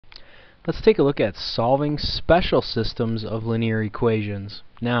Let's take a look at solving special systems of linear equations.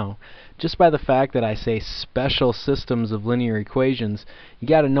 Now, just by the fact that I say special systems of linear equations, you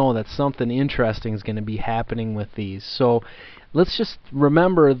got to know that something interesting is going to be happening with these. So let's just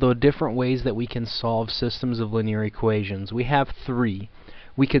remember the different ways that we can solve systems of linear equations. We have three.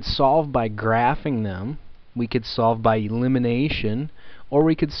 We could solve by graphing them, we could solve by elimination, or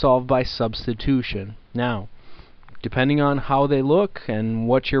we could solve by substitution. Now, depending on how they look and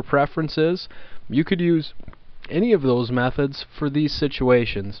what your preference is, you could use any of those methods for these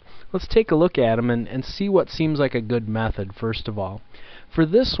situations. Let's take a look at them and see what seems like a good method first of all. For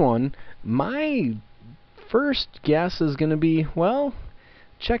this one, my first guess is going to be, well,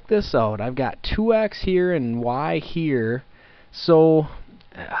 check this out. I've got 2x here and y here, so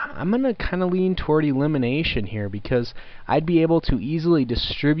I'm going to kind of lean toward elimination here because I'd be able to easily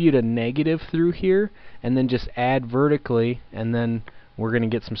distribute a negative through here and then just add vertically, and then we're going to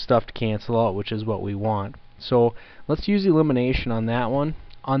get some stuff to cancel out, which is what we want. So let's use elimination on that one.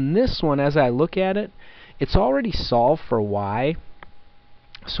 On this one, as I look at it, it's already solved for y,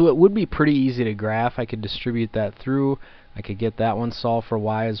 so it would be pretty easy to graph. I could distribute that through. I could get that one solved for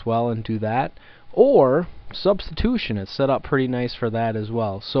y as well and do that. Or substitution, it's set up pretty nice for that as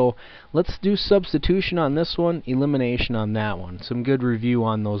well. So let's do substitution on this one, elimination on that one. Some good review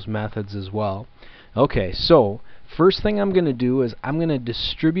on those methods as well. Okay, so first thing I'm going to do is I'm going to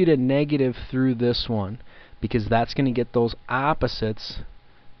distribute a negative through this one because that's going to get those opposites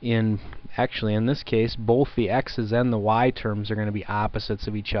in, actually in this case, both the x's and the y terms are going to be opposites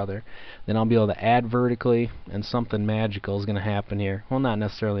of each other. Then I'll be able to add vertically, and something magical is going to happen here. Well, not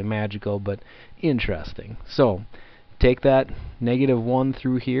necessarily magical, but interesting. So take that negative 1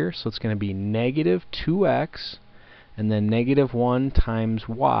 through here, so it's going to be negative 2x, and then negative 1 times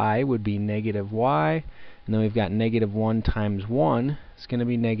y would be negative y, and then we've got negative 1 times 1 is going to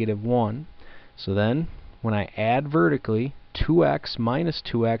be negative 1. So then when I add vertically, 2x minus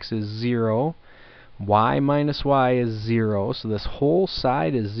 2x is 0, y minus y is 0, so this whole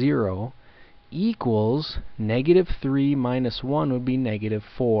side is 0, equals negative 3 minus 1 would be negative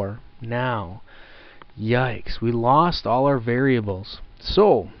 4. Now, yikes, we lost all our variables.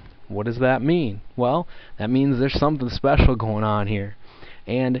 So, what does that mean? Well, that means there's something special going on here.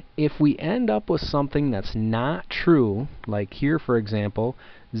 And if we end up with something that's not true, like here for example,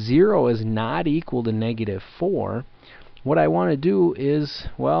 0 is not equal to negative 4, what I want to do is,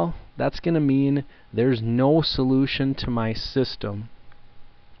 well, that's going to mean there's no solution to my system.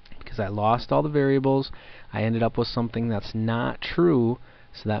 Because I lost all the variables, I ended up with something that's not true,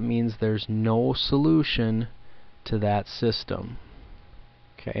 so that means there's no solution to that system.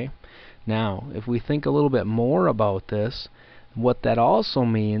 Okay? Now, if we think a little bit more about this, what that also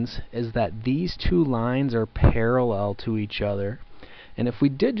means is that these two lines are parallel to each other. And if we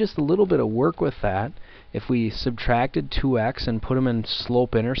did just a little bit of work with that, if we subtracted 2x and put them in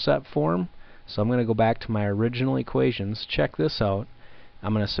slope-intercept form, so I'm going to go back to my original equations, check this out.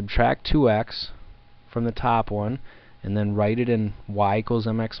 I'm going to subtract 2x from the top one, and then write it in y equals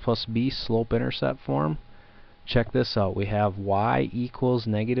mx plus b slope-intercept form. Check this out. We have y equals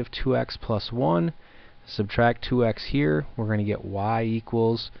negative 2x plus 1. Subtract 2x here, we're going to get y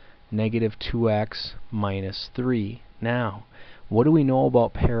equals negative 2x minus 3. Now, what do we know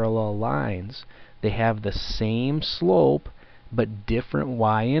about parallel lines? They have the same slope but different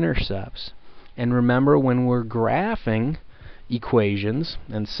y-intercepts. And remember, when we're graphing equations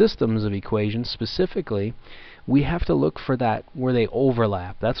and systems of equations specifically, we have to look for that where they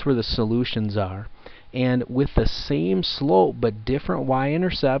overlap. That's where the solutions are. And with the same slope but different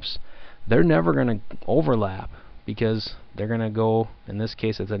y-intercepts, they're never going to overlap because they're going to go, in this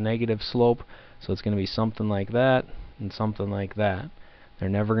case it's a negative slope, so it's going to be something like that and something like that. They're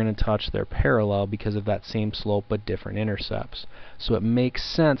never going to touch their parallel because of that same slope but different intercepts. So it makes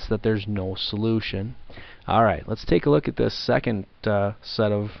sense that there's no solution. Alright, let's take a look at this second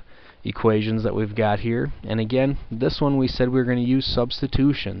set of equations that we've got here. And again, this one we said we were going to use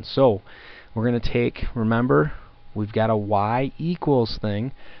substitution. So we're going to take, remember, we've got a y equals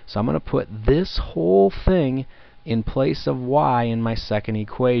thing, so I'm going to put this whole thing in place of y in my second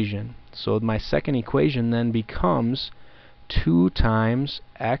equation. So my second equation then becomes 2 times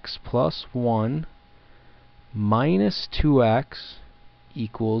x plus 1 minus 2x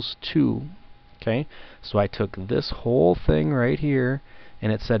equals 2. Okay, so I took this whole thing right here,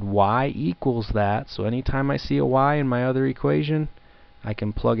 and it said y equals that, so anytime I see a y in my other equation, I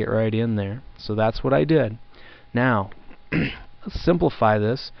can plug it right in there. So that's what I did. Now, let's simplify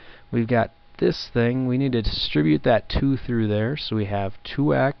this. We've got this thing. We need to distribute that 2 through there. So we have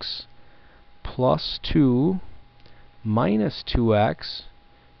 2x plus 2 minus 2x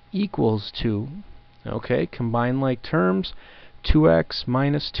equals 2. Okay, combine like terms. 2x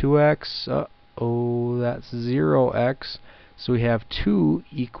minus 2x, uh-oh, that's 0x. So we have 2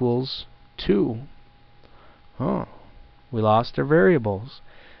 equals 2. Oh, we lost our variables.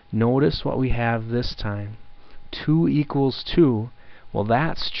 Notice what we have this time. 2 equals 2. Well,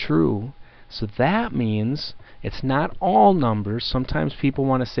 that's true. So that means it's not all numbers. Sometimes people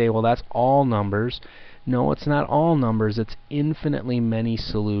want to say, well, that's all numbers. No, it's not all numbers. It's infinitely many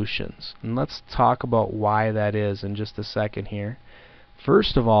solutions. And let's talk about why that is in just a second here.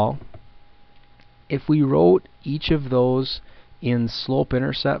 First of all, if we wrote each of those in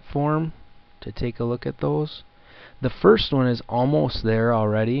slope-intercept form, to take a look at those, the first one is almost there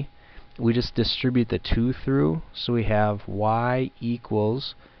already. We just distribute the 2 through, so we have y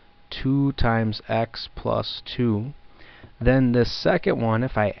equals 2 times x plus 2. Then the second one,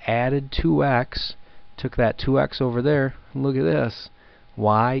 if I added 2x, took that 2x over there, look at this,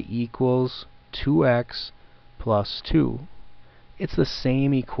 y equals 2x plus 2. It's the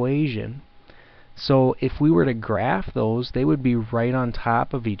same equation. So if we were to graph those, they would be right on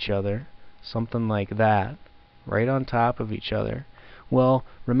top of each other, something like that, right on top of each other. Well,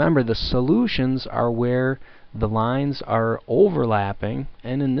 remember, the solutions are where the lines are overlapping,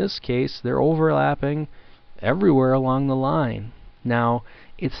 and in this case they're overlapping everywhere along the line. Now,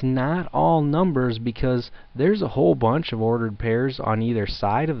 it's not all numbers because there's a whole bunch of ordered pairs on either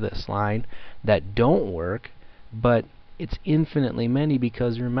side of this line that don't work, but it's infinitely many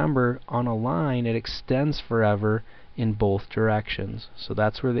because remember, on a line it extends forever in both directions. So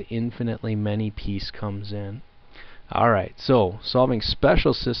that's where the infinitely many piece comes in. Alright, so solving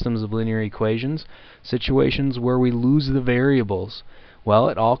special systems of linear equations, situations where we lose the variables. Well,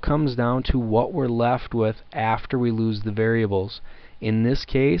 it all comes down to what we're left with after we lose the variables. In this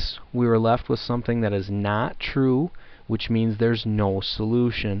case, we were left with something that is not true, which means there's no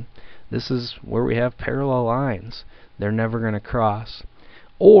solution. This is where we have parallel lines. They're never going to cross.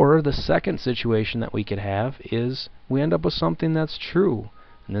 Or the second situation that we could have is we end up with something that's true.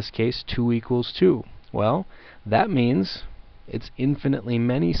 In this case, 2 equals 2. Well, that means it's infinitely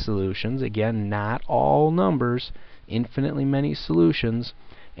many solutions. Again, not all numbers, infinitely many solutions.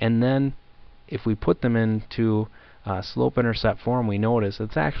 And then if we put them into slope-intercept form, we notice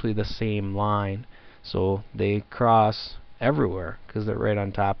it's actually the same line. So they cross everywhere because they're right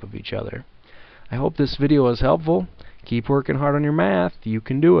on top of each other. I hope this video was helpful. Keep working hard on your math. You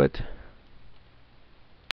can do it.